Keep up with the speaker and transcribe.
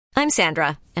I'm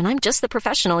Sandra, and I'm just the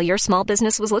professional your small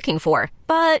business was looking for.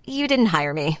 But you didn't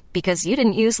hire me because you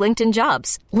didn't use LinkedIn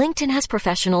Jobs. LinkedIn has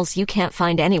professionals you can't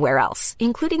find anywhere else,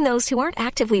 including those who aren't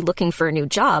actively looking for a new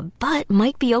job, but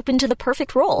might be open to the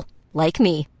perfect role, like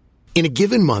me. In a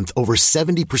given month, over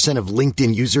 70% of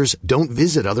LinkedIn users don't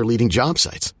visit other leading job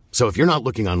sites. So if you're not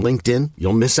looking on LinkedIn,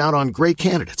 you'll miss out on great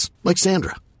candidates like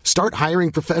Sandra. Start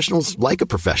hiring professionals like a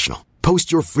professional.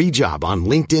 Post your free job on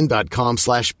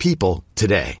linkedin.com/people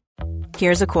today.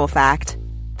 Here's a cool fact.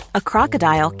 A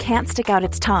crocodile can't stick out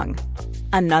its tongue.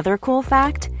 Another cool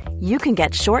fact, you can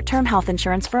get short-term health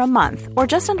insurance for a month or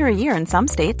just under a year in some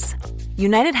states.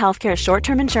 United Healthcare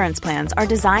short-term insurance plans are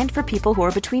designed for people who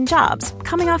are between jobs,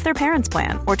 coming off their parents'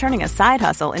 plan, or turning a side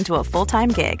hustle into a full-time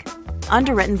gig.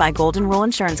 Underwritten by Golden Rule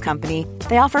Insurance Company,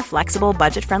 they offer flexible,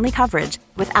 budget-friendly coverage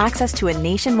with access to a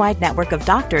nationwide network of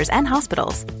doctors and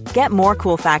hospitals. Get more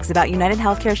cool facts about United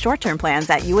Healthcare short-term plans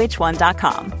at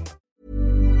uh1.com.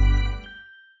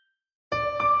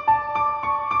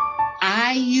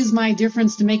 I use my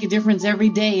difference to make a difference every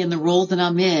day in the role that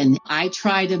I'm in. I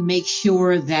try to make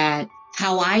sure that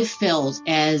how I felt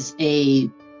as a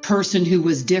person who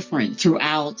was different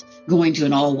throughout going to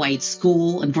an all-white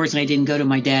school. Unfortunately, I didn't go to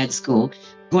my dad's school.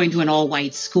 Going to an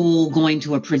all-white school, going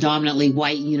to a predominantly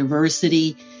white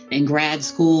university and grad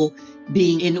school,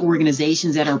 being in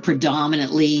organizations that are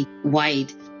predominantly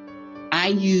white. I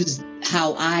use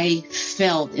how I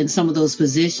felt in some of those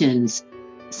positions,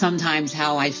 sometimes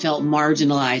how I felt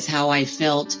marginalized, how I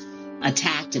felt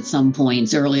attacked at some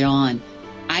points early on.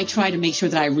 I try to make sure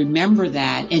that I remember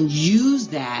that and use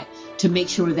that to make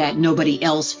sure that nobody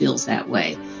else feels that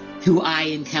way. Who I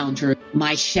encounter,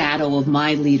 my shadow of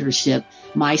my leadership,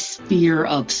 my sphere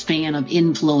of span of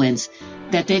influence,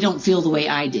 that they don't feel the way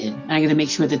I did. And I got to make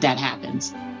sure that that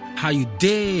happens. How you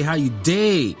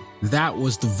day? That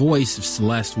was the voice of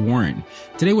Celeste Warren.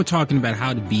 Today we're talking about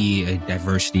how to be a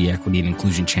diversity, equity, and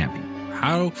inclusion champion.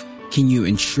 How can you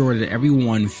ensure that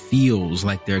everyone feels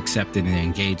like they're accepted and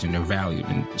engaged and they're valued?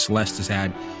 And Celeste has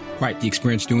had quite the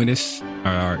experience doing this.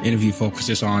 Our interview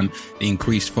focuses on the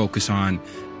increased focus on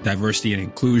diversity and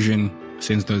inclusion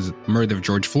since the murder of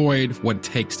George Floyd, what it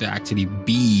takes to actually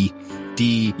be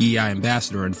DEI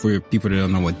ambassador. And for people that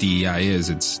don't know what DEI is,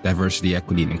 it's diversity,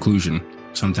 equity, and inclusion,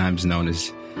 sometimes known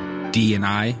as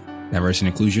D&I, diversity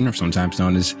and inclusion, or sometimes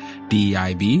known as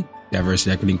DEIB,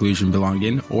 diversity, equity, inclusion,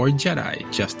 belonging, or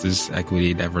JEDI, justice,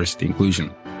 equity, diversity,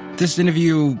 inclusion. This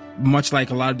interview, much like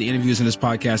a lot of the interviews in this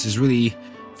podcast, is really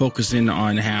focusing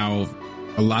on how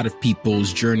a lot of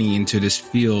people's journey into this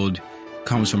field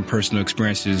comes from personal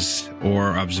experiences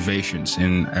or observations.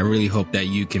 And I really hope that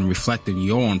you can reflect on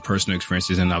your own personal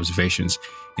experiences and observations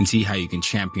and see how you can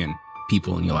champion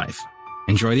people in your life.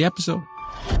 Enjoy the episode.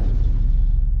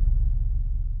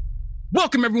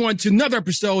 Welcome, everyone, to another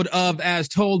episode of As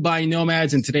Told by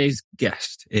Nomads, and today's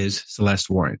guest is Celeste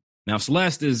Warren. Now,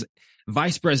 Celeste is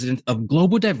Vice President of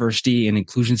Global Diversity and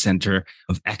Inclusion Center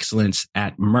of Excellence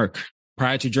at Merck.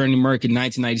 Prior to joining Merck in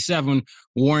 1997,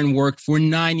 Warren worked for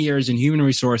 9 years in human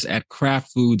resource at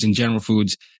Kraft Foods and General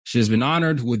Foods. She has been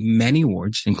honored with many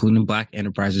awards, including Black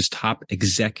Enterprise's Top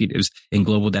Executives in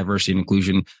Global Diversity and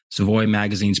Inclusion, Savoy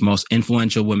Magazine's Most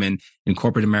Influential Women in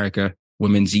Corporate America,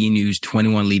 Women's E! News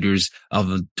 21 Leaders of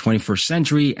the 21st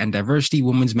Century, and Diversity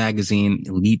Women's Magazine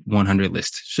Elite 100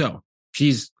 list. So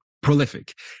she's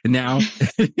prolific. And now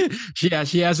she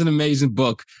has an amazing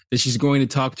book that she's going to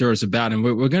talk to us about. And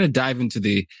we're going to dive into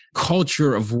the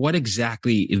culture of what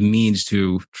exactly it means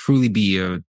to truly be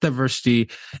a diversity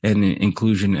and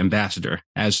inclusion ambassador.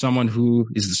 As someone who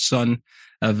is the son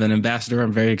of an ambassador,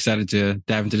 I'm very excited to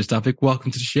dive into this topic. Welcome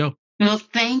to the show. Well,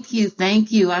 thank you.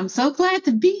 Thank you. I'm so glad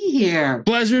to be here.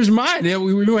 Pleasure's mine. Yeah,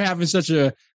 we were having such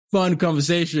a fun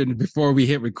conversation before we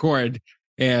hit record,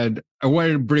 and I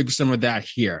wanted to bring some of that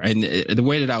here. And the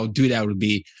way that I would do that would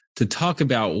be to talk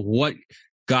about what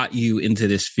got you into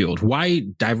this field. Why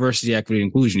diversity, equity, and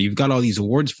inclusion? You've got all these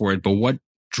awards for it, but what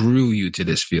drew you to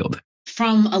this field?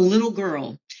 From a little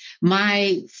girl,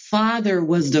 my father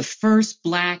was the first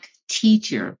Black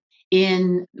teacher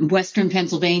in Western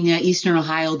Pennsylvania, Eastern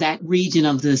Ohio, that region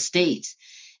of the States.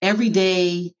 Every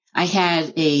day I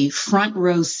had a front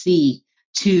row seat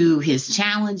to his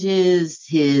challenges,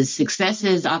 his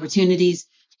successes, opportunities,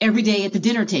 every day at the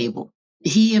dinner table.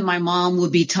 He and my mom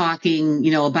would be talking,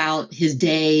 about his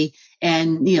day,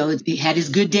 and, he had his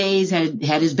good days, had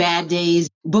his bad days,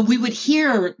 but we would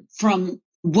hear from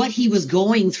what he was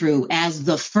going through as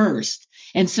the first.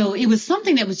 And so it was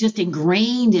something that was just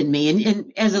ingrained in me.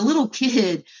 And as a little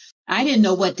kid, I didn't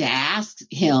know what to ask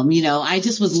him. I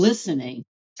just was listening.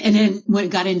 And then when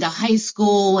it got into high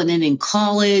school and then in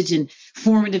college and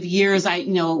formative years, I,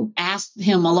 asked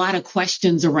him a lot of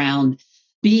questions around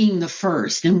being the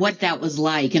first and what that was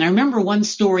like. And I remember one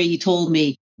story he told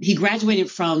me. He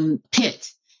graduated from Pitt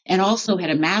and also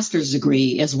had a master's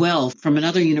degree as well from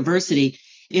another university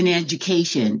in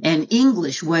education, and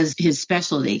English was his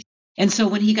specialty. And so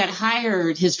when he got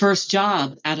hired, his first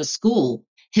job out of school,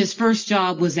 his first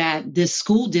job was at this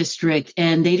school district,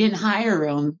 and they didn't hire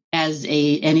him as an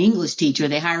English teacher.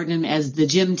 They hired him as the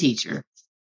gym teacher,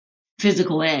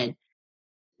 physical ed.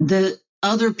 The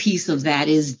other piece of that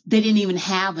is they didn't even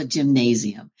have a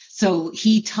gymnasium. So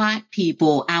he taught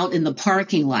people out in the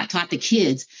parking lot, taught the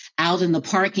kids out in the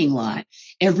parking lot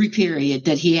every period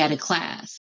that he had a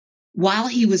class. While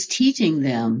he was teaching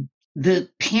them, the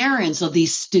parents of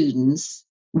these students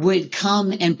would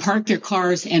come and park their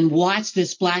cars and watch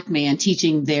this Black man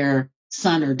teaching their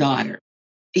son or daughter.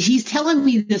 He's telling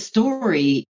me this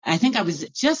story. I think I was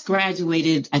just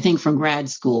graduated, from grad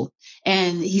school.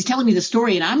 And he's telling me the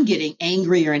story and I'm getting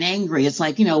angrier and angry. It's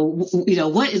like,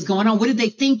 what is going on? What did they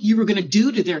think you were going to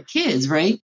do to their kids?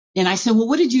 Right. And I said, well,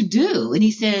 what did you do? And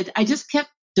he said, I just kept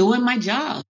doing my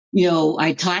job.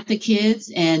 I taught the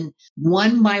kids, and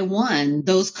one by one,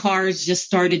 those cars just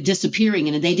started disappearing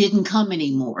and they didn't come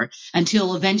anymore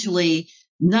until eventually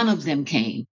none of them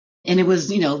came. And it was,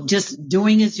 just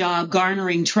doing his job,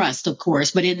 garnering trust, of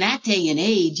course. But in that day and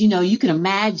age, you can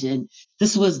imagine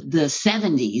this was the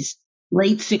 70s,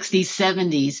 late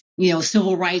 60s, 70s,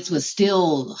 civil rights was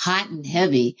still hot and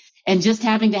heavy, and just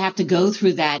having to go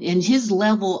through that. And his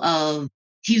level of,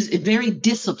 he's very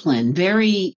disciplined,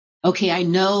 very, okay, I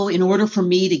know in order for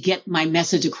me to get my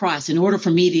message across, in order for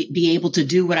me to be able to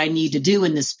do what I need to do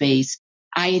in this space,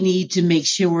 I need to make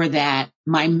sure that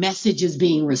my message is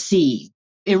being received.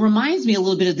 It reminds me a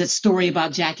little bit of the story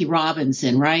about Jackie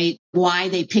Robinson, right? Why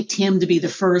they picked him to be the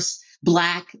first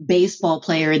Black baseball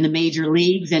player in the major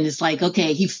leagues. And it's like,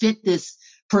 okay, he fit this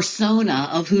persona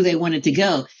of who they wanted to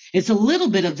go. It's a little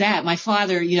bit of that. My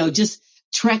father, just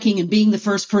trekking and being the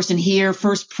first person here,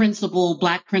 first principal,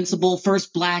 Black principal,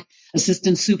 first Black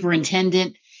assistant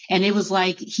superintendent. And it was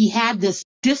like he had this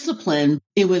discipline.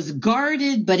 It was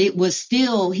guarded, but he was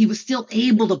still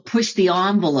able to push the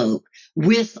envelope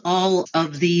with all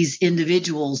of these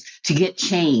individuals to get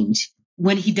change.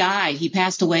 When he died, he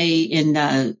passed away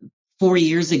in 4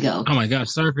 years ago. Oh my gosh,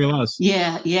 sorry for your loss.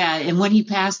 Yeah. And when he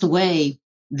passed away,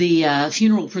 the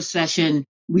funeral procession,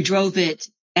 we drove it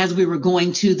as we were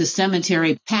going to the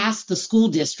cemetery past the school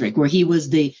district where he was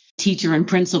the teacher and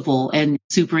principal and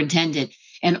superintendent.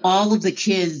 And all of the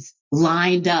kids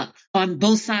lined up on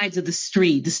both sides of the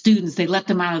street. The students, they let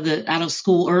them out of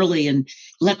school early and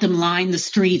let them line the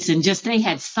streets, and just they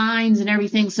had signs and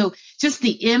everything. So just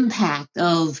the impact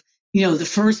of, the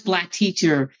first Black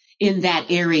teacher in that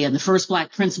area and the first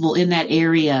Black principal in that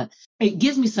area, it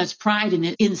gives me such pride, and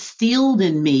it instilled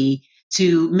in me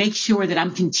to make sure that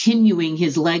I'm continuing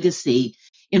his legacy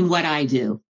in what I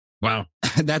do. Wow.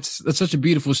 That's such a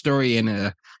beautiful story,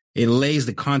 and it lays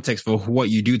the context for what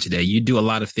you do today. You do a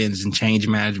lot of things in change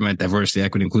management, diversity,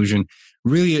 equity, inclusion,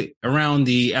 really around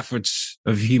the efforts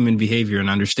of human behavior and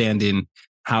understanding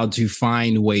how to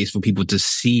find ways for people to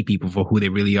see people for who they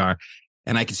really are.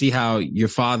 And I can see how your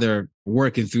father,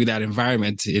 working through that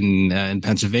environment in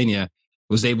Pennsylvania,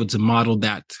 was able to model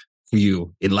that for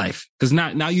you in life. Because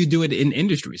now you do it in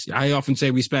industries. I often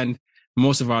say we spend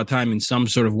most of our time in some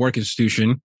sort of work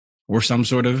institution or some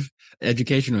sort of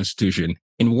educational institution.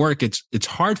 In work, it's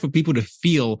hard for people to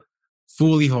feel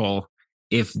fully whole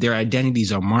if their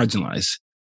identities are marginalized.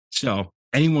 So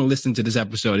anyone listening to this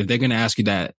episode, if they're going to ask you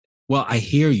that, well, I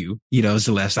hear you,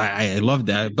 Celeste, I love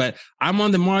that, but I'm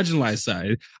on the marginalized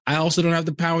side. I also don't have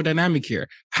the power dynamic here.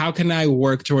 How can I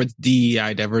work towards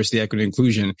DEI, diversity, equity,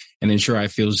 inclusion, and ensure I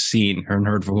feel seen and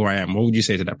heard for who I am? What would you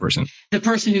say to that person? The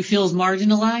person who feels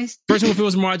marginalized? Person who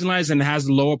feels marginalized and has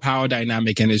lower power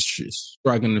dynamic and is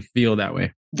struggling to feel that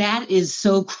way. That is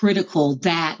so critical,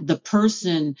 that the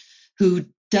person who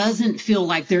doesn't feel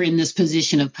like they're in this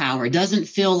position of power, doesn't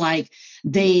feel like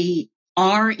they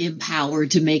are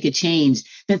empowered to make a change,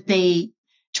 that they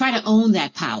try to own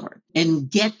that power and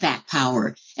get that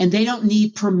power. And they don't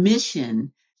need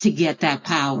permission to get that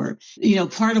power.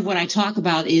 Part of what I talk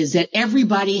about is that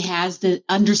everybody has to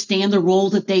understand the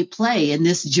role that they play in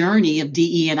this journey of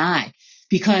DE&I,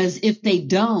 because if they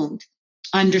don't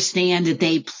understand that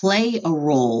they play a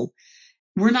role,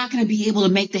 we're not going to be able to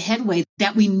make the headway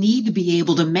that we need to be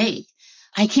able to make.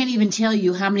 I can't even tell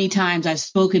you how many times I've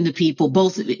spoken to people,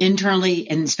 both internally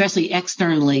and especially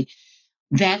externally,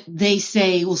 that they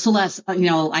say, well, Celeste,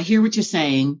 I hear what you're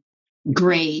saying.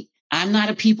 Great. I'm not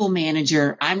a people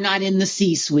manager. I'm not in the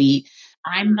C-suite.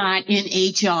 I'm not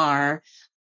in HR.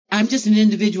 I'm just an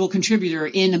individual contributor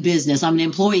in a business. I'm an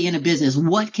employee in a business.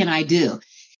 What can I do?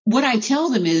 What I tell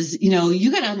them is,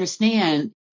 you got to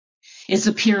understand it's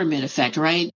a pyramid effect,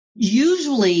 right?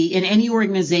 Usually in any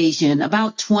organization,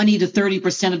 about 20 to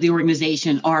 30% of the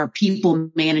organization are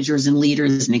people managers and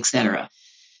leaders and et cetera.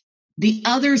 The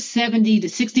other 60 to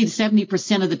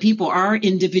 70% of the people are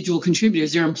individual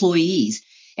contributors, they're employees.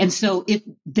 And so if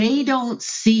they don't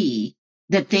see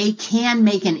that they can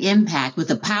make an impact with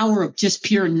the power of just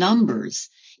pure numbers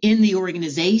in the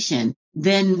organization,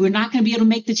 then we're not going to be able to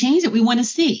make the change that we want to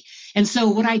see. And so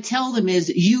what I tell them is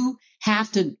you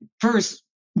have to first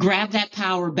grab that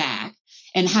power back.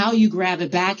 And how you grab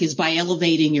it back is by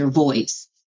elevating your voice.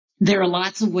 There are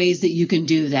lots of ways that you can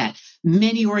do that.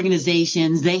 Many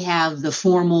organizations, they have the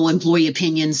formal employee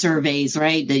opinion surveys,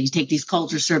 right? That you take these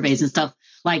culture surveys and stuff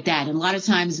like that. And a lot of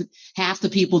times half the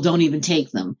people don't even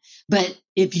take them. But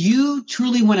if you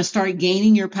truly want to start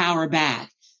gaining your power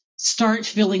back, start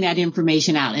filling that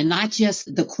information out, and not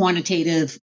just the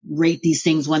quantitative rate these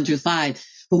things 1 through 5,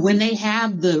 but when they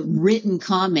have the written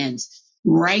comments,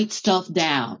 write stuff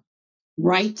down.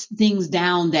 Write things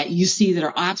down that you see that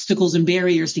are obstacles and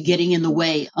barriers to getting in the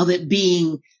way of it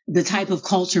being the type of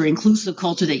culture, inclusive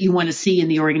culture that you want to see in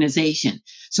the organization.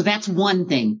 So that's one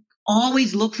thing.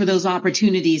 Always look for those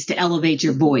opportunities to elevate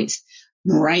your voice,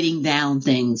 writing down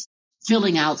things,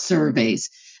 filling out surveys.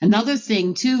 Another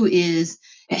thing too is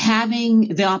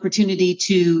having the opportunity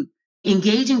to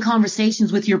engage in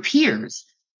conversations with your peers,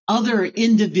 other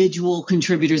individual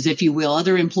contributors, if you will,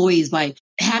 other employees, by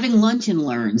having lunch and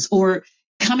learns or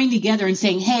coming together and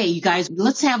saying, hey, you guys,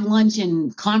 let's have lunch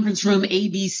in conference room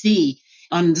ABC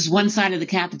on this one side of the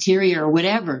cafeteria or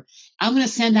whatever. I'm going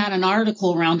to send out an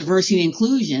article around diversity and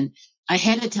inclusion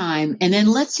ahead of time. And then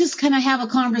let's just kind of have a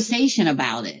conversation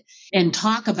about it and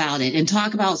talk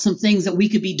about some things that we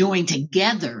could be doing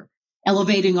together,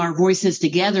 elevating our voices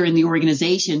together in the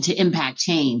organization to impact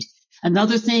change.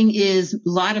 Another thing is a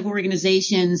lot of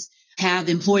organizations have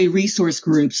employee resource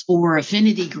groups or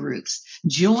affinity groups.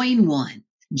 Join one,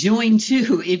 join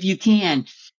two if you can.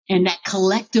 And that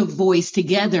collective voice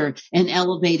together and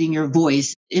elevating your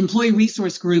voice. Employee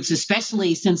resource groups,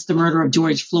 especially since the murder of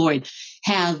George Floyd,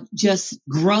 have just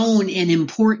grown in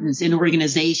importance in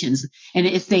organizations. And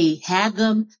if they had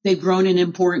them, they've grown in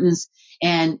importance.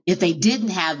 And if they didn't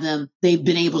have them, they've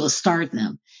been able to start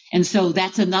them. And so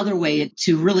that's another way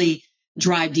to really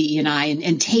drive DE&I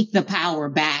and take the power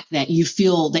back that you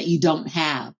feel that you don't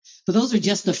have. But those are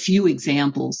just a few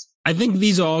examples. I think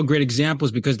these are all great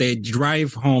examples because they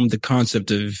drive home the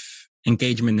concept of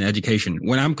engagement in education.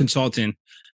 When I'm consulting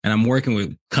and I'm working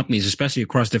with companies, especially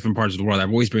across different parts of the world, I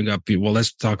always bring up, well,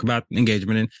 let's talk about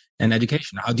engagement and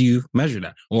education. How do you measure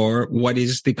that? Or what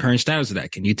is the current status of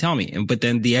that? Can you tell me? But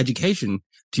then the education,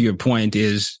 to your point,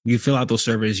 is you fill out those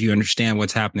surveys, you understand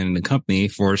what's happening in the company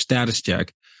for a status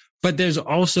check. But there's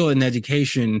also an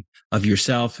education of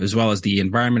yourself as well as the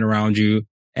environment around you,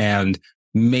 and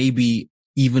maybe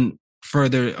even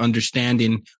further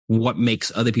understanding what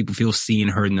makes other people feel seen,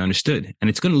 heard, and understood. And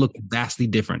it's going to look vastly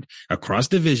different across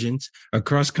divisions,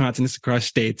 across continents, across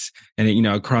states, and,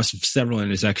 across several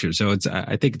intersections. So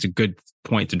I think it's a good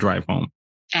point to drive home.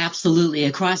 Absolutely.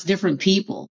 Across different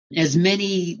people, as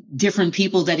many different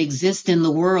people that exist in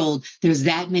the world, there's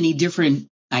that many different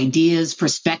ideas,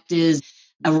 perspectives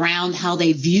around how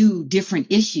they view different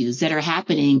issues that are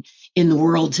happening in the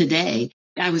world today.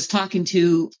 I was talking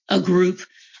to a group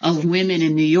of women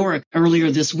in New York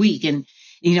earlier this week. And,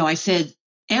 I said,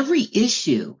 every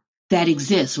issue that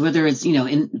exists, whether it's,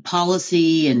 in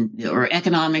policy or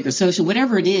economic or social,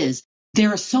 whatever it is,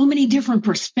 there are so many different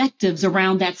perspectives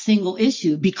around that single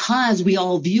issue because we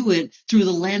all view it through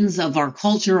the lens of our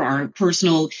culture, our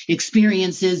personal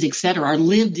experiences, et cetera, our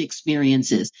lived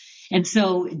experiences. And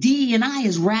so DE&I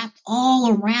is wrapped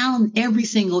all around every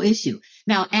single issue.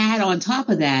 Now, add on top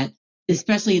of that,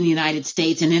 especially in the United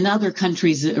States and in other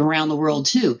countries around the world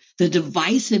too, the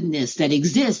divisiveness that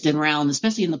exists around,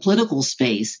 especially in the political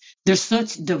space. There's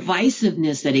such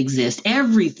divisiveness that exists.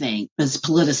 Everything is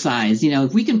politicized.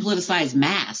 If we can politicize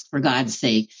masks, for God's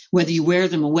sake, whether you wear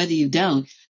them or whether you don't,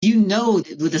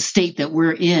 with the state that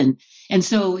we're in. And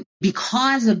so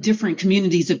because of different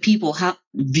communities of people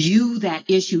view that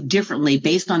issue differently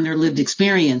based on their lived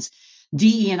experience,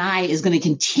 DE&I is going to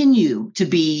continue to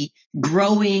be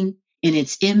growing in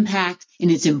its impact, in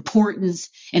its importance,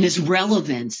 and its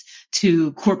relevance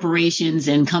to corporations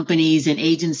and companies and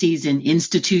agencies and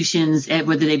institutions,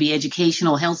 whether they be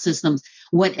educational, health systems,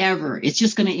 whatever. It's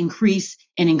just going to increase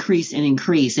and increase and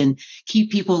increase and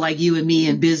keep people like you and me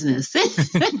in business.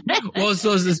 Well,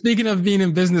 so speaking of being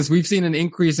in business, we've seen an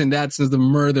increase in that since the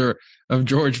murder of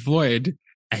George Floyd.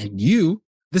 And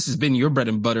this has been your bread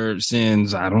and butter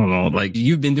since, I don't know, like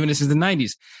you've been doing this since the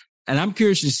 90s. And I'm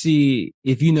curious to see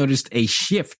if you noticed a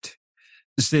shift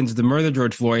since the murder of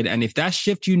George Floyd, and if that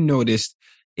shift you noticed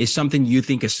is something you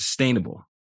think is sustainable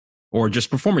or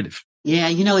just performative. Yeah,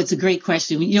 it's a great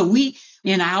question. We,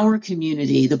 in our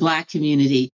community, the Black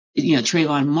community,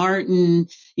 Trayvon Martin,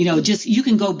 you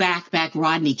can go back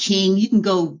Rodney King, you can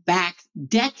go back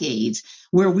decades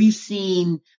where we've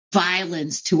seen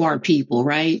violence to our people,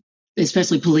 right?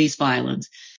 Especially police violence.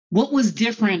 What was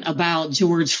different about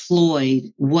George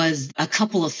Floyd was a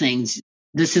couple of things.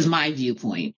 This is my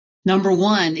viewpoint. Number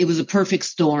one, it was a perfect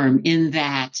storm in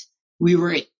that we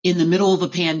were in the middle of a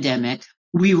pandemic.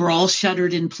 We were all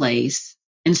shuttered in place.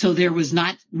 And so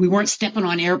we weren't stepping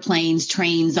on airplanes,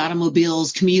 trains,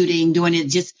 automobiles, commuting, doing it,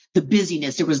 just the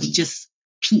busyness. There was just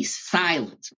peace,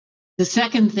 silence. The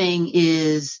second thing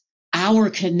is our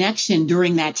connection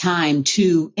during that time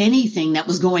to anything that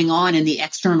was going on in the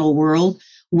external world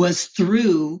was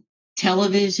through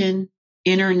television,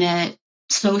 internet,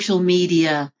 social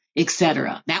media,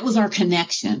 etc. That was our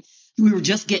connection. We were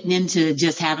just getting into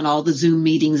just having all the Zoom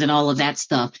meetings and all of that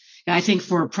stuff. I think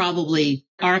for probably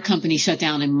our company shut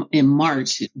down in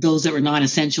March, those that were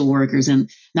non-essential workers and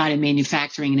not in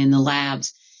manufacturing and in the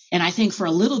labs. And I think for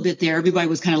a little bit there, everybody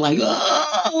was kind of like,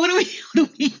 oh, what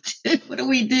do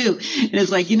we do? And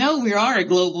it's like, we are a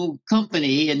global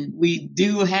company and we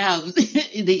do have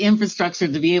the infrastructure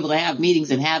to be able to have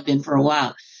meetings and have been for a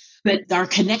while. But our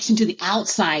connection to the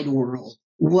outside world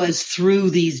was through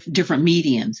these different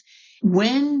mediums.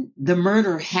 When the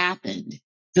murder happened,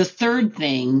 the third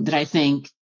thing that I think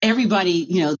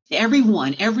everybody,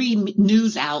 everyone, every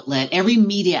news outlet, every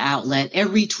media outlet,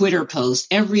 every Twitter post,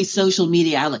 every social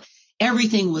media outlet,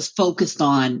 everything was focused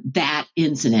on that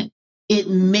incident. It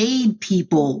made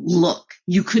people look.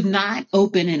 You could not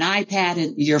open an iPad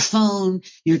and your phone,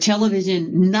 your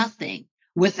television, nothing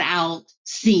without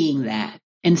seeing that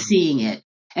and seeing it.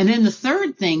 And then the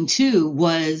third thing too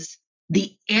was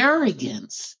the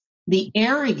arrogance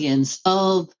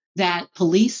of that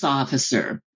police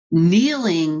officer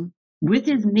kneeling with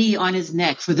his knee on his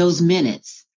neck for those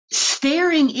minutes,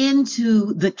 staring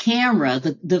into the camera,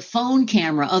 the phone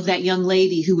camera of that young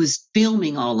lady who was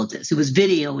filming all of this, who was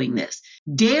videoing this,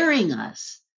 daring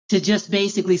us to just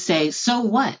basically say, so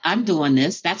what? I'm doing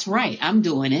this. That's right. I'm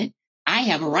doing it. I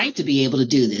have a right to be able to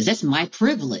do this. That's my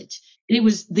privilege. And it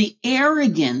was the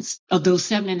arrogance of those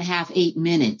 7.5, 8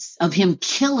 minutes of him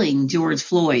killing George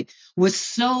Floyd was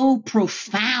so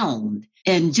profound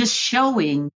and just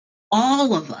showing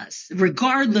all of us,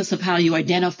 regardless of how you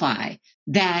identify,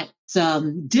 that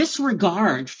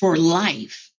disregard for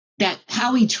life, that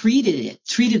how he treated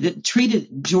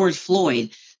George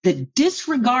Floyd, the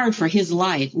disregard for his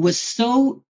life was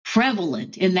so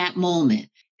prevalent in that moment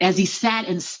as he sat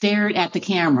and stared at the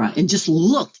camera and just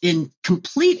looked in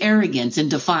complete arrogance and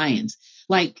defiance.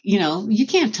 Like, you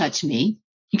can't touch me.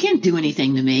 You can't do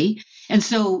anything to me. And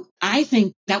so I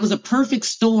think that was a perfect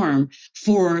storm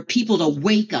for people to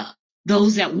wake up.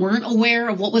 Those that weren't aware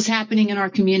of what was happening in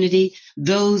our community,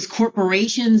 those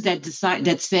corporations that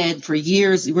said for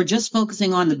years, we're just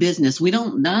focusing on the business. We're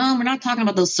not talking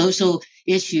about those social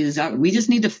issues. We just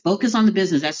need to focus on the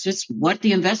business. That's just what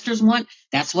the investors want.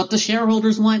 That's what the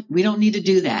shareholders want. We don't need to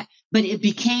do that. But it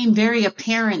became very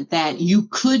apparent that you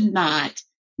could not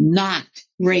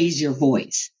raise your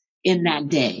voice in that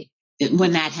day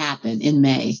when that happened in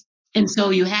May. And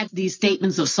so you had these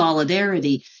statements of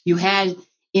solidarity. You had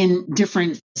in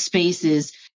different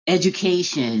spaces,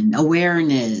 education,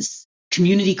 awareness,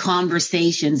 community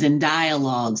conversations and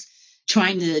dialogues,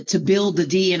 trying to build the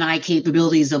D&I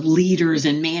capabilities of leaders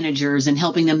and managers and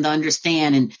helping them to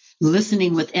understand and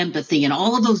listening with empathy and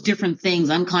all of those different things,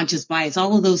 unconscious bias,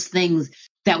 all of those things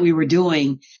that we were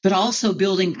doing, but also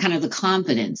building kind of the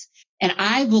confidence. And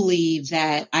I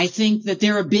think that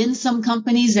there have been some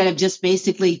companies that have just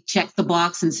basically checked the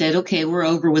box and said, okay, we're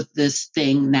over with this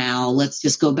thing now. Let's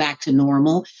just go back to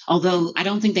normal. Although I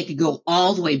don't think they could go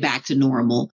all the way back to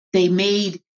normal. They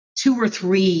made put 2 or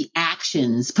 3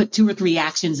 actions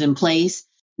in place.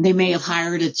 They may have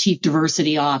hired a chief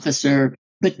diversity officer,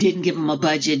 but didn't give them a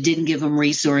budget, didn't give them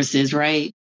resources,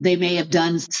 right? They may have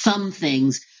done some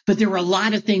things, but there were a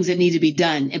lot of things that need to be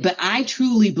done. But I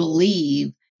truly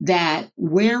believe that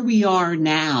where we are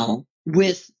now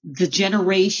with the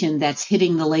generation that's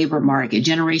hitting the labor market,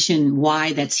 Generation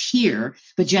Y that's here,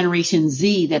 but Generation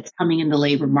Z that's coming in the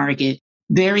labor market,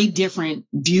 very different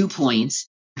viewpoints.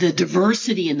 The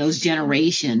diversity in those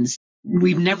generations,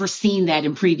 we've never seen that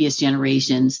in previous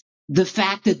generations. The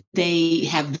fact that they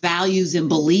have values and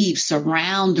beliefs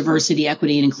around diversity,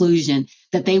 equity, and inclusion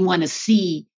that they want to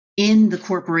see in the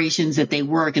corporations that they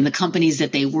work, in the companies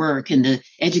that they work, in the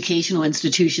educational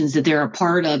institutions that they're a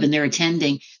part of and they're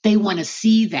attending, they want to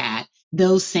see that,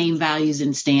 those same values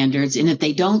and standards. And if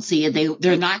they don't see it,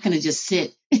 they're not going to just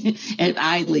sit and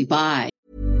idly by.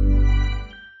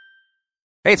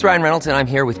 Hey, it's Ryan Reynolds, and I'm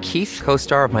here with Keith,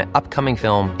 co-star of my upcoming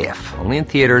film, If, only in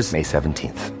theaters May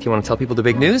 17th. Do you want to tell people the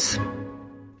big news?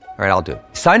 All right, I'll do it.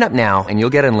 Sign up now and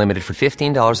you'll get unlimited for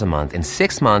 $15 a month and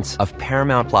 6 months of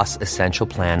Paramount Plus Essential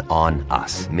Plan on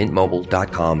us.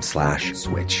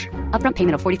 MintMobile.com/switch. Upfront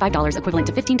payment of $45 equivalent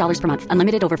to $15 per month.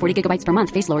 Unlimited over 40 gigabytes per month.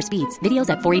 Face lower speeds.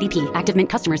 Videos at 480p. Active Mint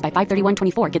customers by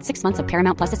 531.24 get 6 months of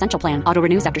Paramount Plus Essential Plan. Auto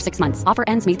renews after 6 months. Offer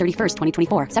ends May 31st,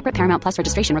 2024. Separate Paramount Plus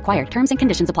registration required. Terms and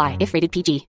conditions apply if rated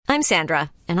PG. I'm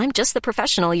Sandra, and I'm just the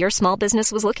professional your small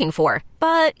business was looking for.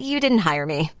 But you didn't hire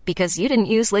me because you didn't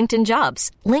use LinkedIn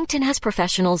Jobs. LinkedIn has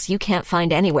professionals you can't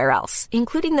find anywhere else,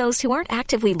 including those who aren't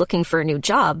actively looking for a new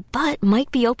job, but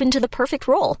might be open to the perfect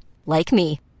role, like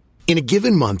me. In a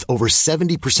given month, over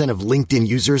 70% of LinkedIn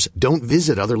users don't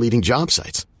visit other leading job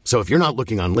sites. So if you're not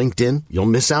looking on LinkedIn, you'll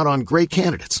miss out on great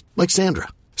candidates like Sandra.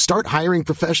 Start hiring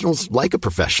professionals like a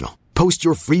professional. Post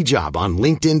your free job on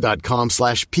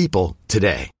linkedin.com/people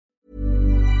today.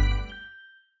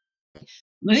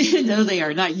 No, they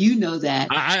are not. You know that.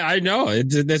 I know.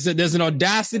 There's an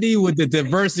audacity with the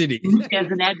diversity.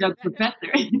 As an adjunct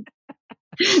professor.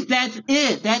 That's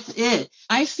it.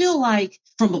 I feel like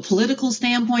from a political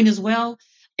standpoint as well,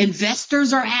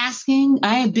 investors are asking.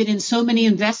 I have been in so many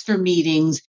investor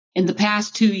meetings in the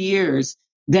past 2 years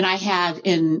than I have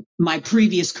in my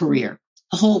previous career,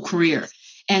 a whole career.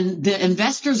 And the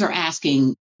investors are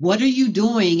asking, what are you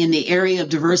doing in the area of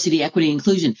diversity, equity, and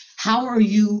inclusion? How are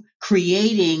you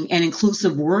creating an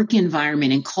inclusive work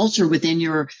environment and culture within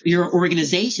your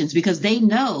organizations? Because they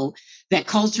know that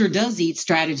culture does eat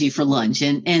strategy for lunch.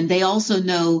 And they also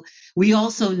know, we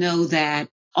also know that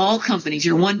all companies,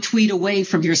 you're one tweet away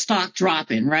from your stock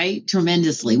dropping, right?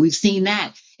 Tremendously. We've seen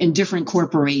that in different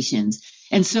corporations.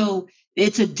 And so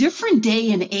it's a different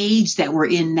day and age that we're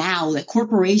in now, that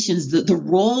corporations, the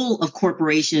role of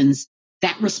corporations,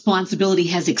 that responsibility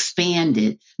has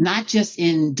expanded, not just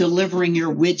in delivering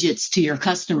your widgets to your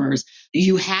customers.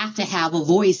 You have to have a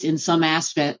voice in some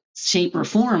aspect, shape, or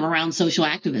form around social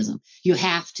activism. You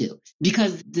have to,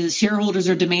 because the shareholders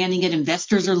are demanding it.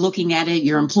 Investors are looking at it.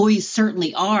 Your employees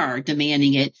certainly are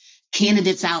demanding it.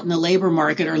 Candidates out in the labor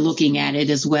market are looking at it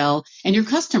as well. And your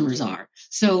customers are.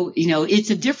 So,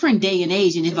 it's a different day and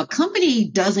age. And if a company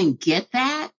doesn't get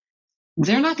that,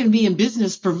 they're not going to be in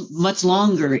business for much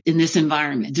longer in this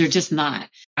environment. They're just not.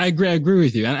 I agree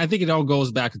with you. And I think it all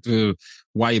goes back to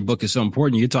why your book is so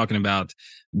important. You're talking about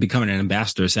becoming an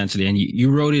ambassador, essentially. And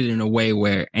you wrote it in a way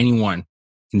where anyone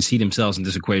can see themselves in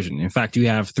this equation. In fact, you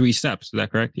have 3 steps. Is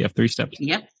that correct? You have 3 steps.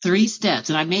 Yep, 3 steps.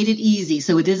 And I made it easy.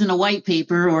 So it isn't a white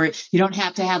paper, or you don't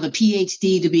have to have a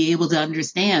PhD to be able to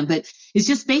understand. But it's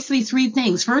just basically 3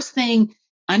 things. First thing,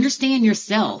 understand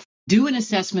yourself. Do an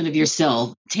assessment of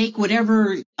yourself. Take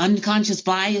whatever unconscious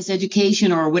bias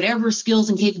education or whatever skills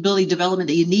and capability development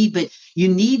that you need, but you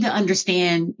need to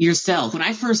understand yourself. When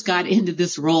I first got into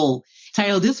this role,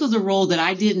 this was a role that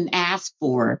I didn't ask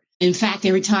for. In fact,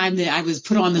 every time that I was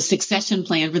put on the succession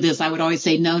plan for this, I would always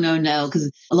say, no, because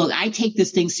look, I take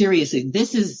this thing seriously.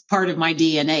 This is part of my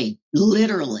DNA,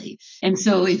 literally. And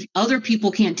so if other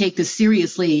people can't take this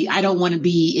seriously, I don't want to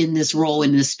be in this role,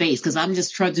 in this space, because I'm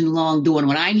just trudging along doing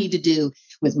what I need to do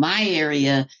with my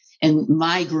area and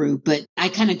my group. But I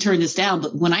kind of turned this down.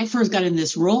 But when I first got in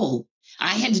this role,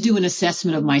 I had to do an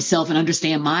assessment of myself and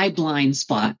understand my blind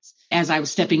spots as I was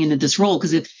stepping into this role.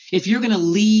 Because if you're going to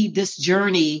lead this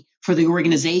journey for the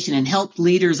organization and help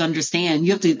leaders understand,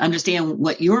 you have to understand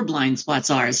what your blind spots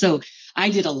are. So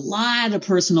I did a lot of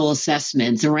personal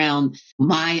assessments around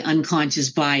my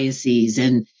unconscious biases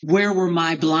and where were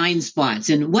my blind spots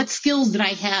and what skills did I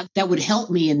have that would help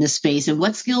me in this space and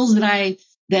what skills that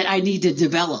I need to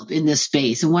develop in this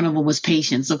space. And one of them was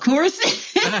patience, of course,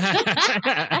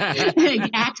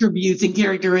 attributes and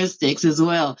characteristics as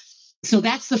well. So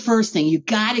that's the first thing. You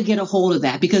got to get a hold of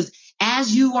that, because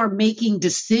as you are making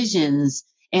decisions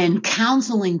and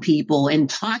counseling people and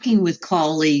talking with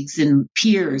colleagues and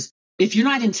peers, if you're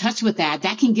not in touch with that,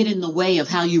 that can get in the way of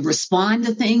how you respond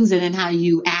to things and then how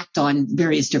you act act on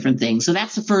various different things. So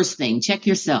that's the first thing. Check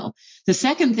yourself. The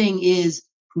second thing is,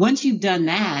 once you've done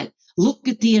that, look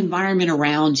at the environment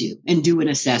around you and do an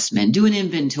assessment, do an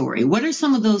inventory. What are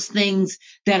some of those things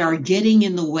that are getting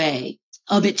in the way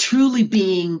of it truly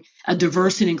being a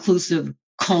diverse and inclusive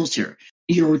culture?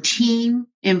 Your team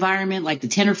environment, like the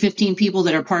 10 or 15 people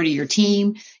that are part of your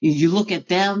team, you look at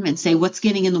them and say, what's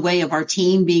getting in the way of our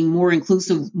team being more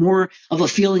inclusive, more of a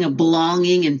feeling of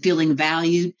belonging and feeling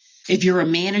valued? If you're a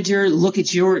manager, look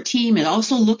at your team and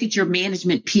also look at your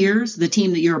management peers, the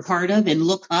team that you're a part of, and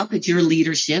look up at your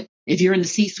leadership. If you're in the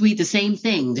C-suite, the same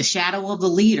thing, the shadow of the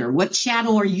leader. What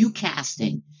shadow are you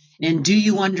casting? And do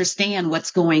you understand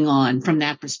what's going on from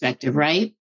that perspective,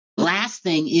 right? Last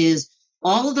thing is,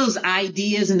 all of those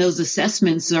ideas and those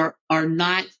assessments are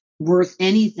not worth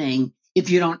anything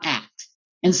if you don't act.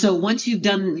 And so once you've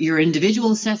done your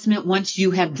individual assessment, once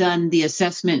you have done the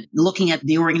assessment looking at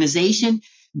the organization,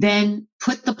 then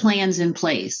put the plans in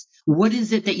place. What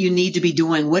is it that you need to be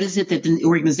doing? What is it that the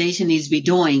organization needs to be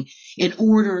doing in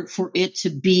order for it to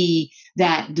be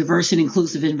that diverse and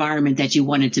inclusive environment that you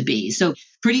want it to be? So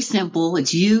pretty simple.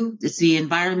 It's you, it's the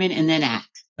environment, and then act.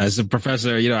 As a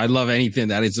professor, I love anything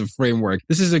that is a framework.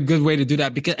 This is a good way to do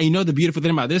that because, the beautiful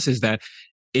thing about this is that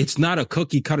it's not a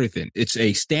cookie cutter thing. It's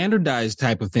a standardized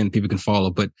type of thing people can follow.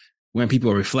 But when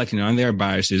people are reflecting on their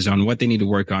biases, on what they need to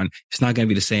work on, it's not going to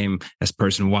be the same as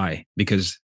person Y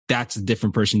because that's a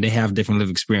different person. They have different lived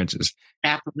experiences.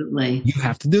 Absolutely. You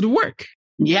have to do the work.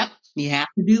 Yep. You have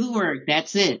to do the work.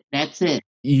 That's it.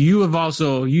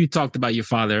 You talked about your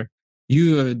father.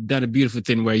 You have done a beautiful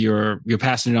thing where you're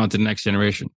passing it on to the next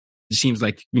generation. It seems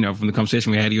like, from the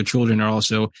conversation we had, your children are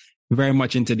also very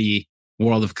much into the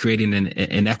world of creating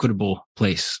an equitable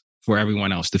place for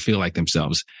everyone else to feel like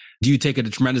themselves. Do you take a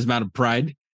tremendous amount of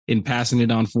pride in passing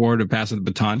it on forward or passing the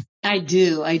baton? I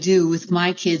do with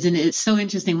my kids. And it's so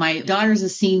interesting. My daughter's a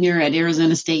senior at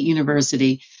Arizona State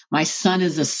University. My son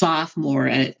is a sophomore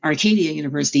at Arcadia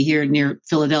University here near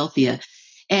Philadelphia.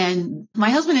 And my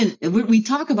husband and we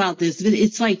talk about this, but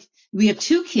it's like we have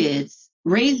two kids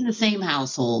raised in the same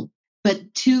household,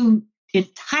 but two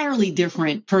entirely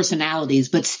different personalities,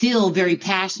 but still very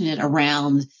passionate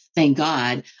around, thank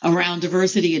God, around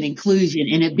diversity and inclusion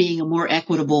and it being a more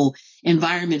equitable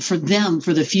environment for them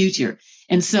for the future.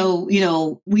 And so,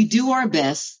 we do our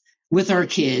best with our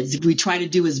kids. We try to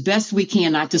do as best we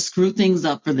can not to screw things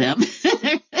up for them.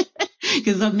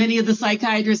 Because many of the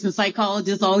psychiatrists and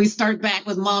psychologists always start back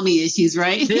with mommy issues,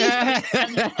 right? Yeah.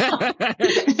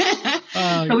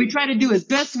 So we try to do as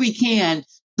best we can.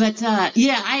 But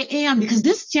I am, because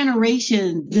this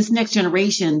next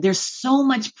generation, there's so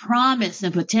much promise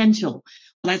and potential.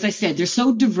 As I said, they're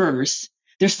so diverse.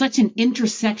 There's such an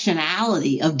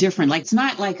intersectionality of different, it's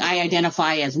not like I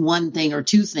identify as one thing or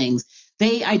two things.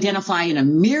 They identify in a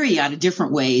myriad of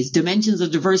different ways, dimensions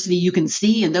of diversity you can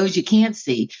see and those you can't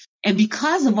see. And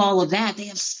because of all of that, they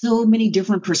have so many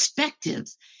different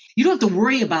perspectives. You don't have to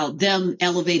worry about them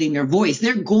elevating their voice.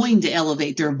 They're going to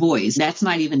elevate their voice. That's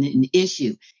not even an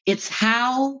issue. It's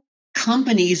how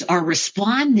companies are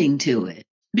responding to it.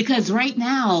 Because right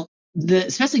now,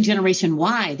 especially Generation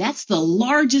Y, that's the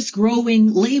largest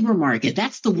growing labor market.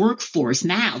 That's the workforce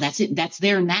now. That's it. That's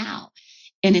there now.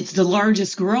 And it's the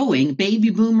largest growing.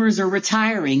 Baby boomers are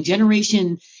retiring.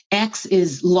 Generation X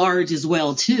is large as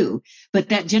well, too. But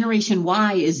that Generation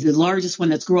Y is the largest one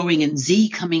that's growing, and Z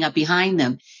coming up behind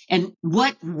them. And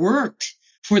what worked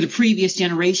for the previous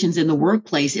generations in the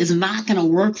workplace is not going to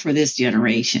work for this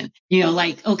generation.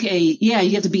 Okay, you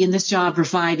have to be in this job for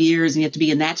 5 years and you have to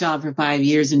be in that job for 5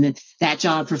 years and then that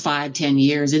job for 5-10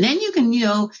 years. And then you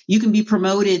can be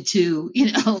promoted to,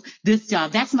 this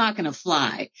job. That's not going to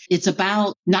fly. It's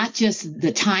about not just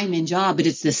the time in job, but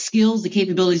it's the skills, the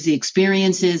capabilities, the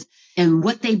experiences, and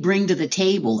what they bring to the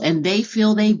table. And they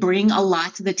feel they bring a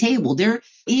lot to the table. They're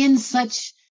in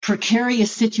such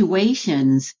precarious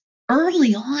situations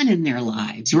early on in their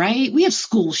lives, right? We have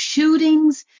school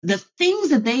shootings, the things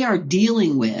that they are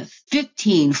dealing with,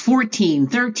 15, 14,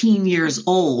 13 years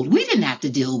old. We didn't have to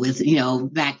deal with,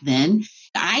 back then.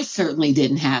 I certainly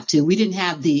didn't have to. We didn't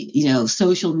have the,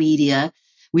 social media.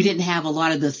 We didn't have a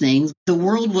lot of the things. The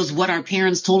world was what our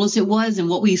parents told us it was and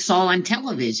what we saw on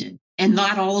television, and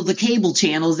not all of the cable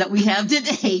channels that we have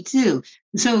today, too.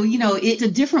 So, it's a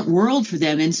different world for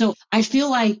them. And so I feel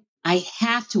like I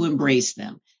have to embrace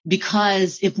them.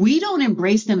 Because if we don't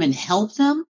embrace them and help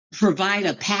them, provide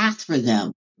a path for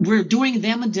them, we're doing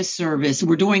them a disservice.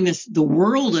 We're doing the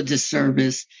world a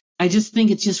disservice. I just think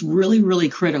it's just really, really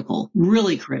critical,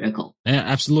 really critical. Yeah,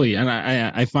 absolutely. And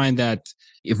I find that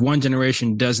if one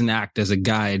generation doesn't act as a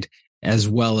guide as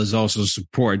well as also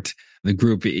support, the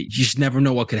group, you just never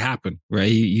know what could happen,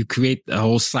 right? You create a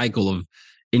whole cycle of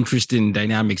interesting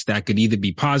dynamics that could either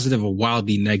be positive or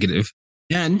wildly negative.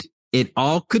 And it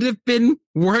all could have been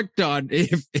worked on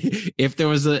if there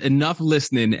was enough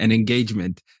listening and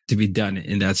engagement to be done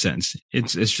in that sense.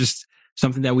 It's just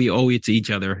something that we owe it to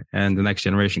each other and the next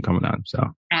generation coming on.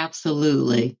 So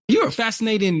absolutely. You're a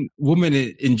fascinating woman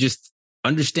in just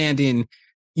understanding.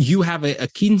 You have a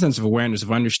keen sense of awareness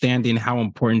of understanding how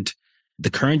important the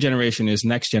current generation is,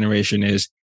 next generation is,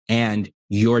 and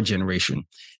your generation.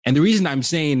 And the reason I'm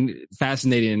saying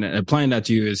fascinating and applying that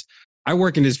to you is I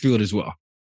work in this field as well.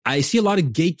 I see a lot of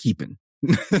gatekeeping,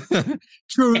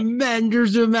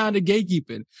 tremendous amount of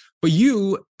gatekeeping. But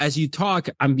you, as you talk,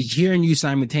 I'm hearing you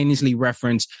simultaneously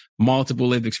reference multiple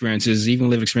lived experiences, even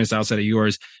lived experience outside of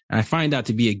yours. And I find that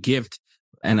to be a gift.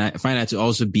 And I find that to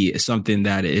also be something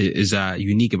that is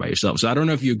unique about yourself. So I don't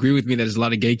know if you agree with me that there's a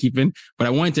lot of gatekeeping, but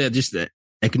I wanted to just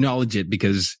acknowledge it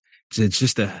because it's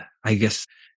just I guess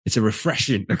it's a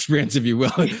refreshing experience, if you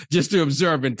will, just to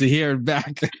observe and to hear it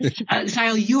back.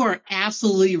 Tyler, you are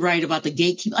absolutely right about the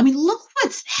gatekeeping. I mean, look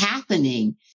what's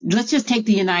happening. Let's just take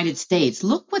the United States.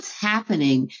 Look what's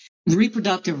happening.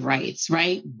 Reproductive rights,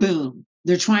 right? Boom.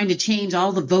 They're trying to change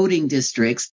all the voting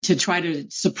districts to try to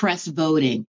suppress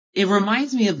voting. It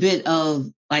reminds me a bit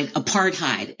of like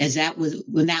apartheid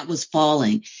when that was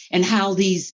falling, and how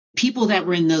these people that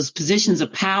were in those positions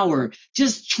of power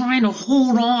just trying to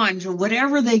hold on to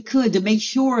whatever they could to make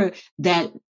sure that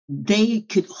they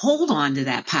could hold on to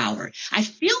that power. I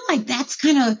feel like that's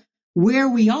kind of where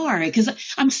we are, because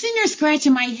I'm sitting there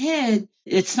scratching my head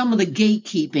at some of the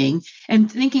gatekeeping and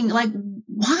thinking like,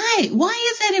 why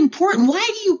is that important? Why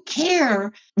do you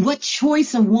care what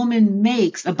choice a woman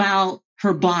makes about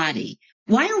her body?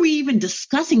 Why are we even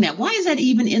discussing that? Why is that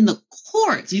even in the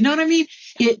courts? You know what I mean?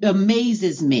 It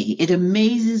amazes me. It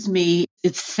amazes me.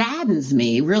 It saddens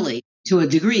me, really, to a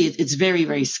degree. It's very,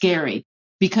 very scary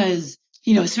because,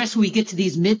 especially when we get to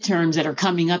these midterms that are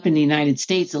coming up in the United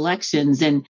States elections,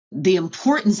 and the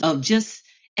importance of just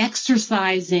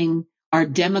exercising our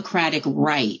democratic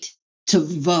right to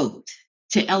vote,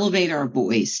 to elevate our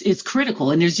voice. It's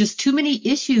critical. And there's just too many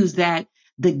issues that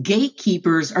the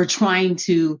gatekeepers are trying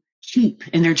to keep,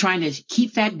 and they're trying to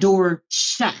keep that door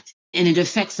shut, and it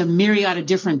affects a myriad of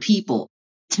different people.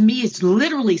 To me, it's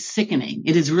literally sickening.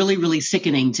 It is really, really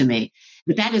sickening to me.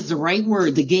 But that is the right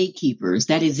word, the gatekeepers.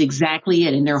 That is exactly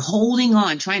it. And they're holding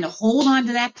on, trying to hold on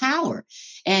to that power.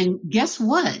 And guess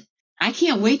what? I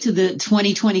can't wait till the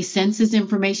 2020 census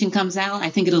information comes out. I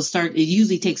think it'll start. It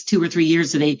usually takes 2 or 3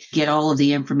 years so they get all of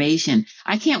the information.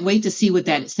 I can't wait to see what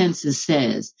that census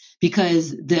says,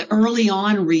 because the early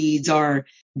on reads are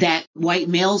that white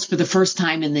males for the first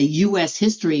time in the U.S.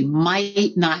 history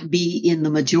might not be in the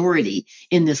majority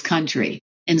in this country.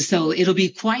 And so it'll be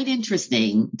quite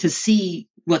interesting to see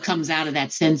what comes out of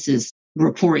that census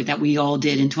report that we all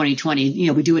did in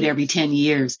 2020. We do it every 10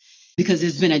 years because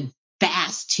there's been a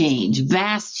vast change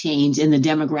in the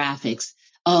demographics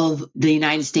of the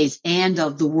United States and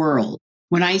of the world.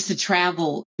 When I used to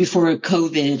travel before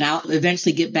COVID, and I'll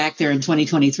eventually get back there in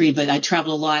 2023, but I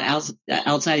traveled a lot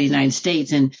outside the United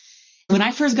States. And when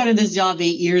I first got into this job 8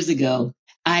 years ago,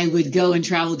 I would go and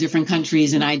travel different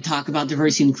countries and I'd talk about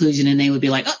diversity and inclusion, and they would be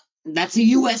like, oh, that's a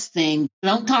U.S. thing.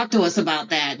 Don't talk to us about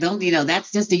that.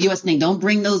 That's just a U.S. thing. Don't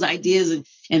bring those ideas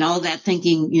and all that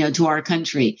thinking, to our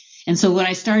country. And so what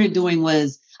I started doing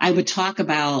was I would talk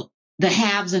about the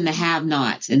haves and the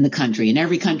have-nots in the country, and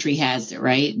every country has it,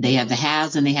 right? They have the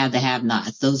haves and they have the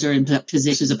have-nots. Those are in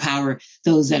positions of power,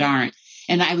 those that aren't.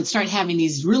 And I would start having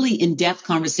these really in-depth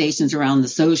conversations around the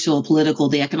social, political,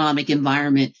 the economic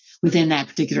environment within that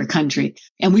particular country.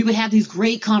 And we would have these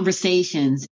great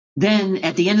conversations. Then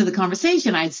at the end of the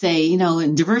conversation, I'd say,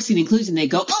 in diversity and inclusion, they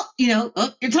go, you're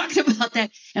talking about that.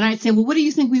 And I'd say, well, what do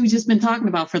you think we've just been talking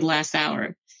about for the last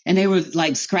hour? And they would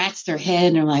like scratch their head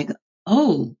and they're like,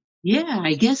 oh, yeah,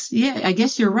 I guess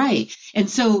you're right. And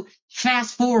so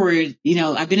fast forward,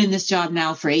 I've been in this job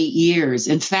now for 8 years,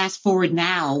 and fast forward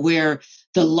now where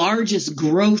the largest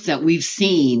growth that we've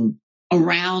seen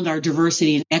around our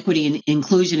diversity and equity and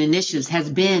inclusion initiatives has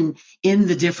been in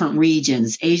the different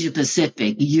regions, Asia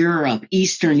Pacific, Europe,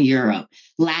 Eastern Europe,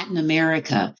 Latin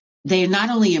America. They are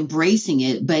not only embracing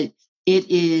it, but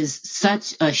it is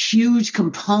such a huge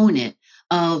component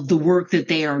of the work that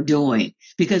they are doing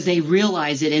because they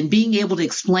realize it, and being able to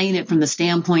explain it from the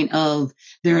standpoint of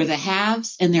there are the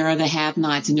haves and there are the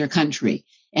have-nots in your country.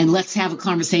 And let's have a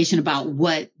conversation about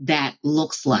what that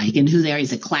looks like and who there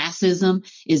is. Is it classism?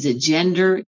 Is it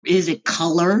gender? Is it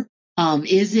color?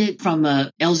 Is it from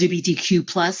a LGBTQ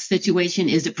plus situation?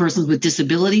 Is it persons with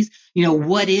disabilities?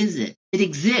 What is it? It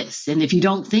exists. And if you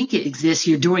don't think it exists,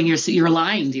 you're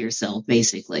lying to yourself,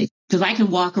 basically. Because I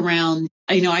can walk around,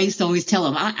 I used to always tell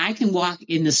them, I can walk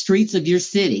in the streets of your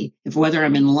city, whether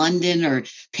I'm in London or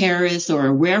Paris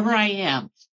or wherever I am,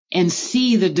 and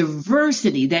see the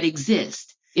diversity that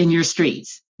exists in your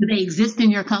streets. Do they exist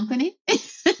in your company?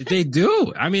 They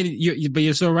do. I mean, but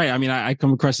you're so right. I mean, I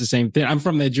come across the same thing. I'm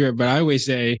from Nigeria, but I always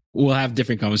say we'll have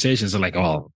different conversations. Like,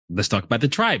 let's talk about the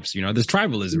tribes. There's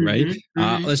tribalism, right?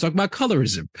 Mm-hmm. Let's talk about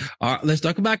colorism. Let's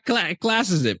talk about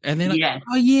classism. And then, yeah.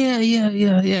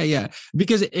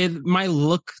 Because it might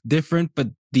look different, but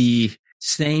the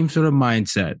same sort of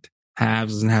mindset,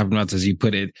 haves and have-nots, as you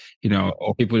put it,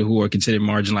 or people who are considered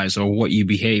marginalized, or what you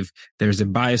behave. There's a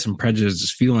bias and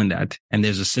prejudice fueling that. And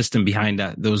there's a system behind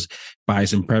that, those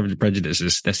bias and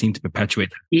prejudices that seem to perpetuate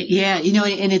that. Yeah.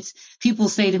 And it's, people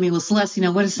say to me, well, Celeste,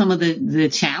 what are some of the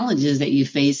challenges that you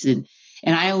face? And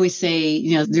I always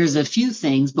say, there's a few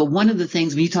things, but one of the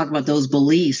things when you talk about those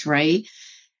beliefs, right?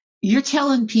 You're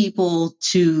telling people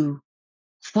to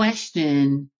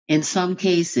question, in some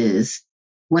cases,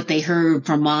 what they heard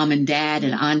from mom and dad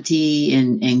and auntie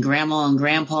and grandma and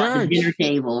grandpa at the dinner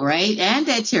table, right? And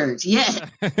at church, yeah.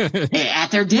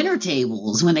 At their dinner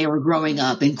tables when they were growing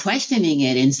up and questioning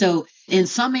it. And so in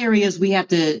some areas, we have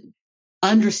to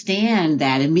understand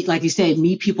that and like you said,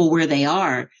 meet people where they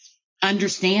are,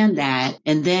 understand that,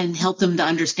 and then help them to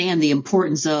understand the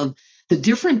importance of the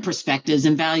different perspectives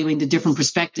and valuing the different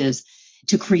perspectives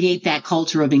to create that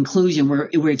culture of inclusion where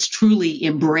it's truly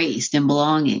embraced and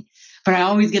belonging. But I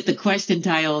always get the question,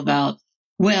 Tayo, about,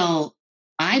 well,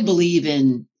 I believe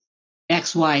in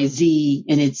X, Y, Z,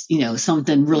 and it's,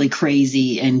 something really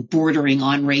crazy and bordering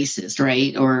on racist,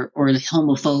 right? Or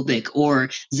homophobic or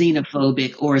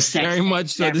xenophobic or sexist. Very much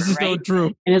so. This is so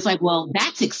true. And it's like, well,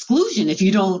 that's exclusion. If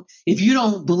you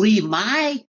don't believe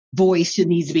my voice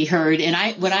needs to be heard.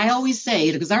 And what I always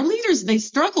say, because our leaders, they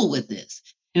struggle with this.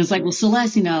 And it's like, well,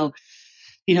 Celeste,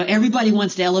 everybody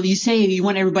wants to elevate. You say you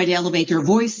want everybody to elevate their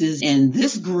voices, and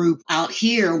this group out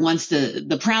here wants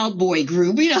the Proud Boy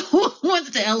group,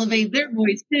 wants to elevate their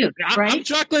voice too, right? I'm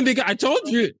chuckling because I told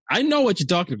you, I know what you're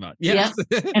talking about. Yes.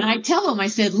 Yep. And I tell them, I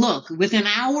said, look, within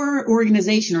our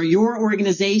organization or your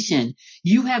organization,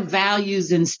 you have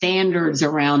values and standards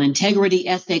around integrity,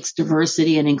 ethics,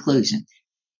 diversity, and inclusion.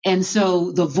 And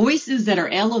so the voices that are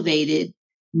elevated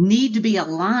need to be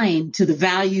aligned to the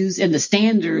values and the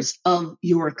standards of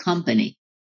your company.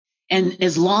 And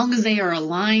as long as they are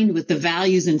aligned with the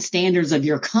values and standards of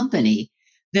your company,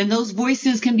 then those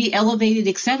voices can be elevated,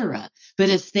 et cetera. But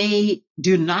if they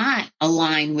do not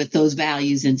align with those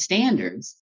values and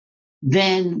standards,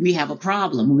 then we have a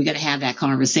problem. We got to have that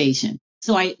conversation.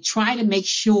 So I try to make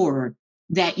sure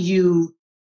that you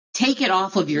take it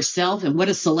off of yourself and what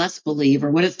does Celeste believe,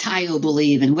 or what does Tayo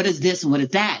believe, and what is this and what is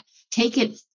that. Take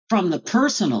it from the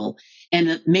personal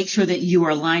and make sure that you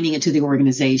are aligning it to the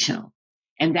organizational.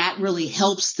 And that really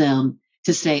helps them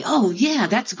to say, oh, yeah,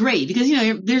 that's great. Because,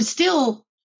 there's still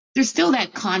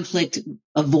that conflict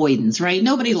avoidance, right?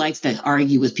 Nobody likes to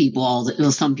argue with people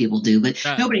some people do, but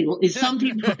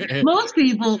most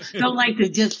people don't like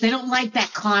they don't like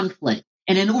that conflict.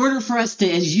 And in order for us to,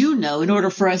 as in order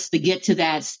for us to get to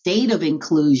that state of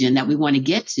inclusion that we want to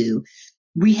get to,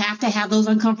 we have to have those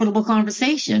uncomfortable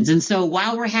conversations. And so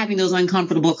while we're having those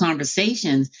uncomfortable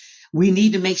conversations, we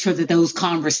need to make sure that those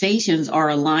conversations are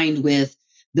aligned with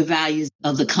the values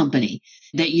of the company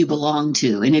that you belong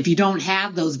to. And if you don't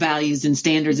have those values and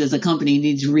standards as a company, you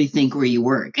need to rethink where you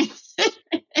work.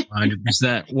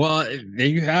 100%. Well, there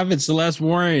you have it, Celeste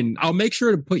Warren. I'll make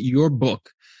sure to put your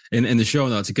book in the show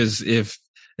notes, because if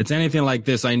it's anything like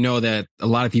this, I know that a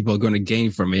lot of people are going to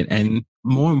gain from it. And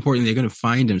more importantly, they're going to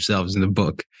find themselves in the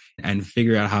book and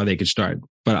figure out how they could start.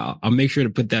 But I'll make sure to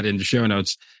put that in the show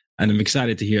notes. And I'm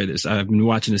excited to hear this. I've been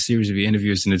watching a series of your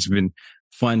interviews, and it's been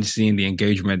fun seeing the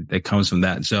engagement that comes from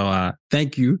that. So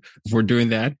thank you for doing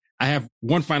that. I have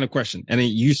one final question. And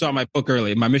you saw my book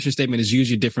earlier. My mission statement is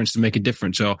use your difference to make a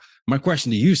difference. So my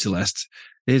question to you, Celeste,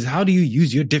 is how do you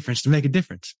use your difference to make a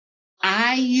difference?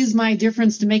 I use my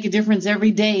difference to make a difference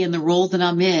every day in the role that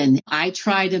I'm in. I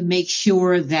try to make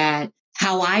sure that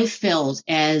how I felt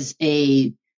as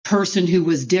a person who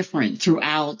was different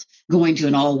throughout going to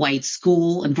an all-white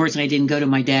school. Unfortunately, I didn't go to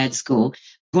my dad's school.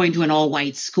 Going to an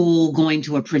all-white school, going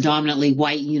to a predominantly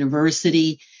white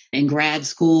university and grad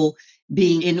school,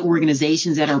 being in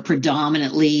organizations that are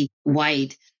predominantly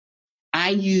white.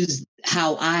 I use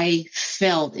how I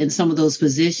felt in some of those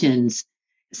positions,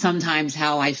 sometimes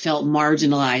how I felt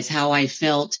marginalized, how I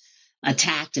felt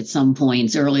attacked at some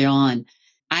points early on.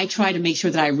 I I try to make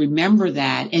sure that I remember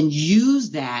that and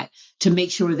use that to make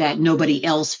sure that nobody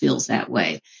else feels that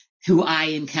way, who I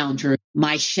encounter,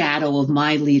 my shadow of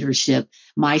my leadership,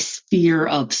 my sphere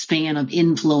of span of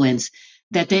influence,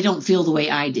 that they don't feel the way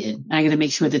I did. I got to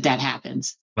make sure that that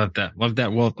happens. Love that. Love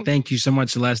that. Well, thank you so much,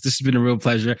 Celeste. This has been a real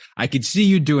pleasure. I could see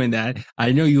you doing that.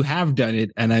 I know you have done it,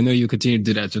 and I know you continue to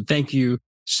do that. So thank you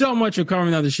so much for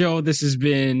coming on the show. This has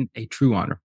been a true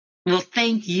honor. Well,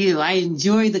 thank you. I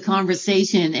enjoyed the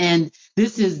conversation, and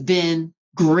this has been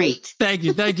great. Thank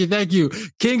you. Thank you. Thank you.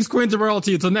 Kings, Queens, and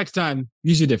Royalty. Until next time,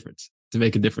 use your difference to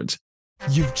make a difference.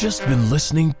 You've just been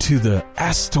listening to the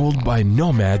As Told by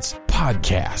Nomads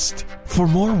podcast. For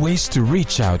more ways to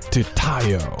reach out to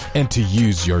Tayo and to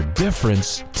use your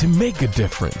difference to make a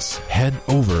difference, head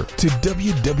over to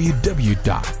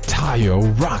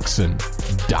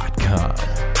www.tayoroxen.com.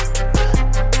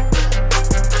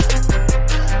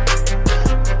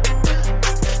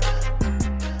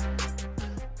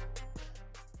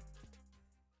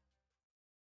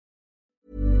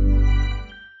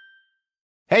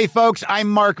 Hey folks, I'm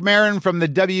Mark Maron from the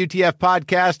WTF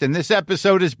Podcast, and this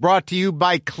episode is brought to you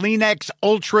by Kleenex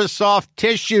Ultra Soft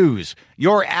Tissues,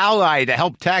 your ally to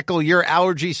help tackle your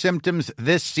allergy symptoms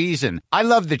this season. I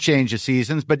love the change of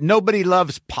seasons, but nobody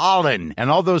loves pollen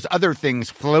and all those other things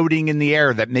floating in the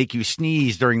air that make you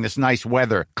sneeze during this nice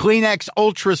weather. Kleenex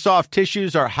Ultra Soft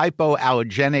Tissues are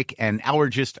hypoallergenic and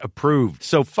allergist approved,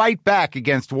 so fight back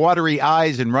against watery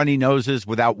eyes and runny noses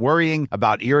without worrying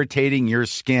about irritating your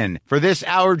skin. For this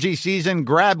allergy season,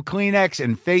 grab Kleenex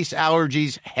and face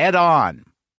allergies head on.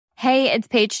 Hey, it's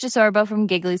Paige DeSorbo from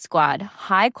Giggly Squad.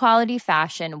 High quality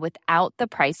fashion without the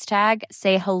price tag.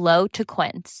 Say hello to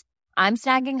Quince. I'm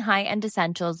snagging high-end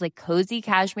essentials like cozy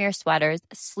cashmere sweaters,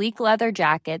 sleek leather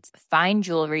jackets, fine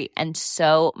jewelry, and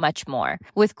so much more.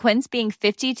 With Quince being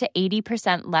 50 to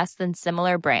 80% less than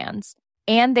similar brands.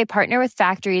 And they partner with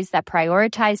factories that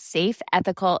prioritize safe,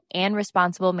 ethical, and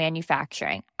responsible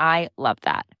manufacturing. I love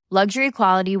that. Luxury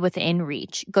quality within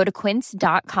reach. Go to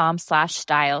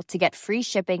quince.com/style to get free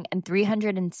shipping and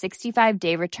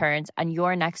 365-day returns on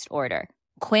your next order.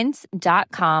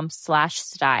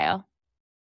 Quince.com/style.